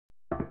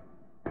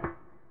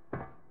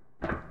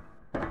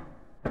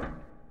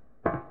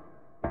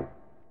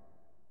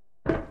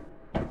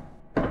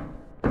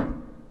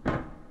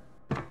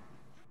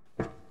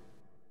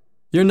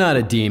You're not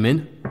a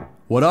demon.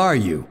 What are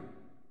you?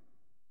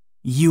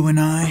 You and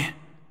I,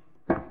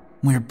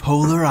 we're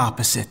polar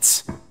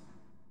opposites.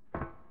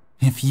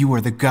 If you are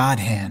the God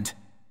Hand,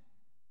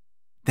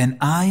 then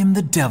I am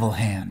the Devil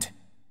Hand.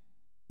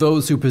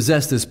 Those who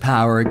possess this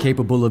power are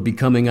capable of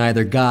becoming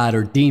either God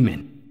or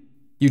demon.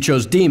 You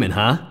chose demon,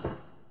 huh?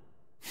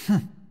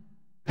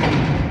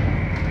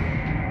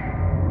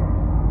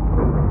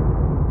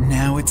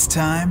 Now it's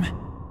time.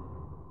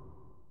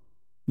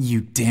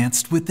 You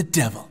danced with the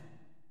devil.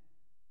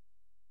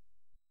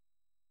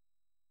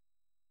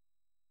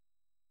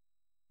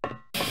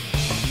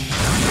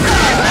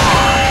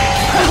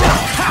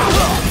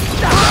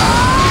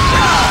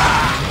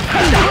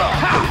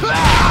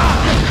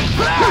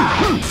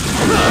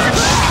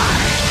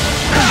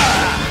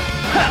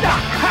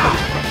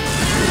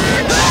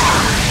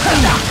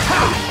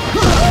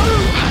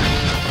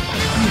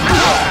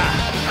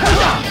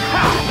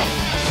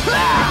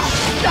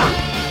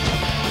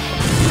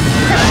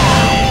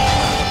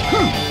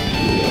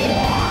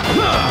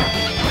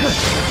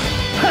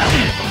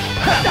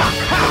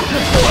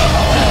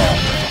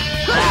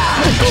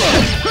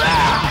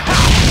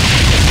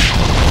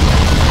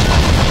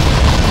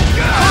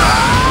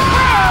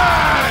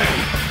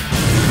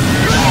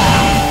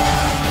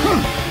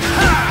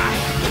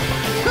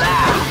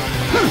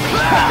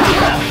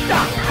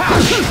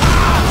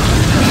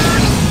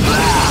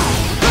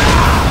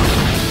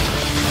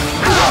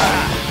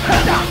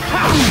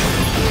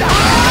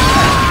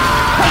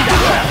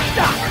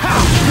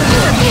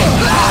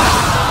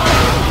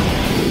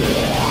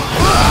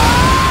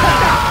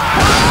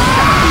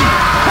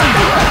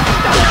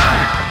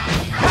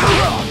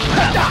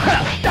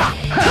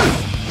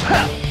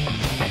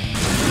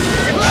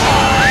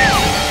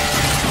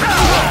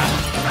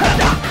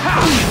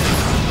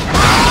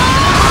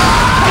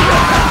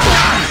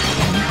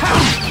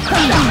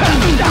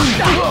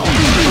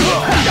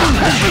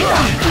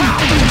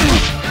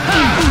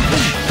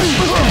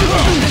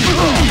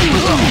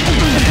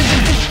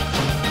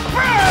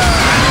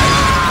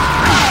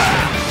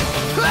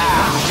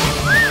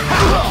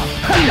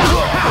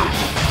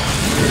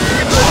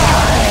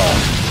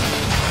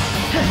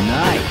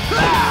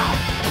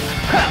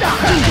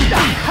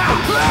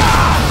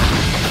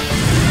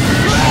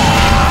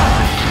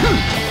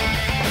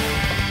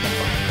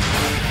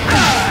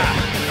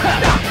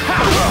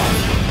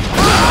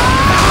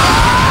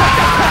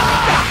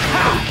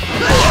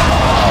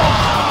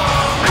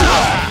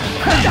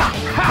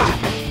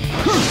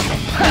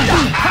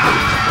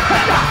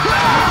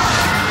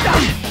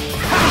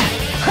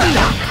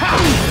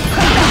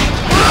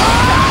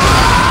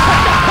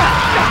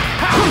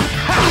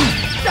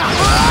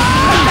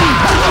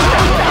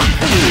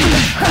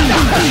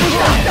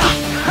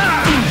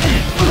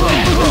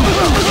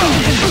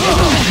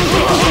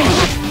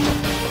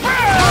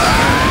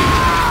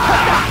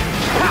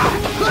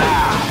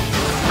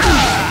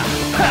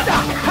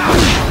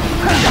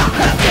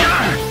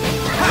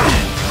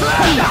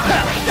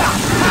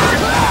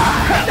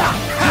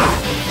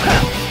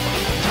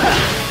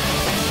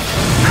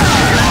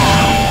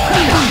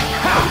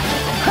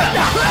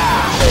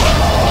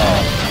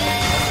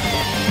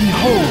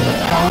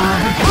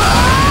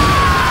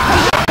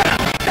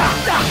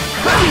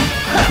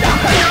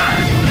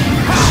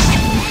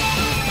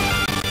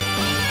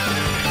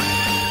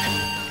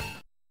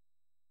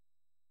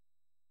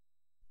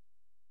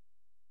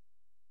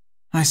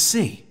 I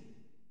see.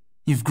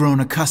 You've grown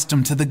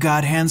accustomed to the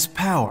God Hand's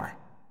power.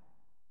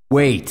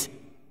 Wait.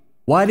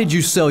 Why did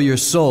you sell your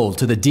soul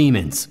to the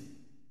demons?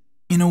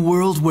 In a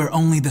world where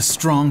only the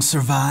strong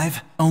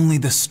survive, only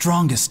the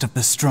strongest of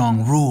the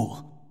strong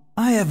rule,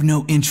 I have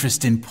no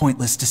interest in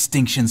pointless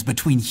distinctions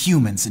between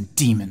humans and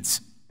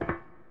demons.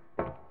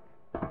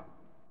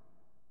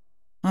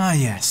 Ah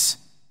yes,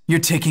 you're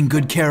taking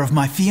good care of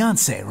my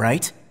fiancé,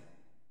 right?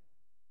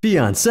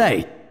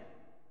 Fiancé?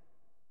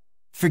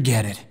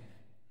 Forget it.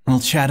 We'll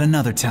chat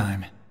another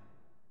time.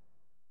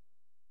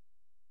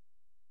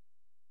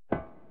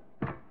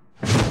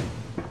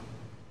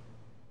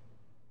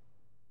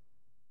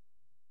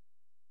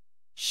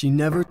 She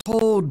never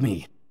told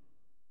me.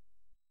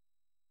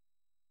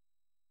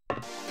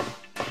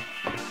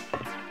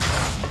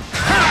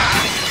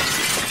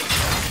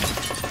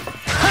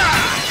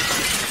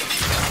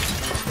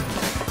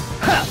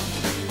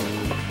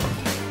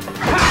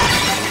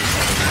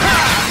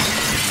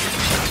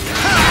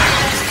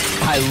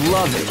 I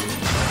love it.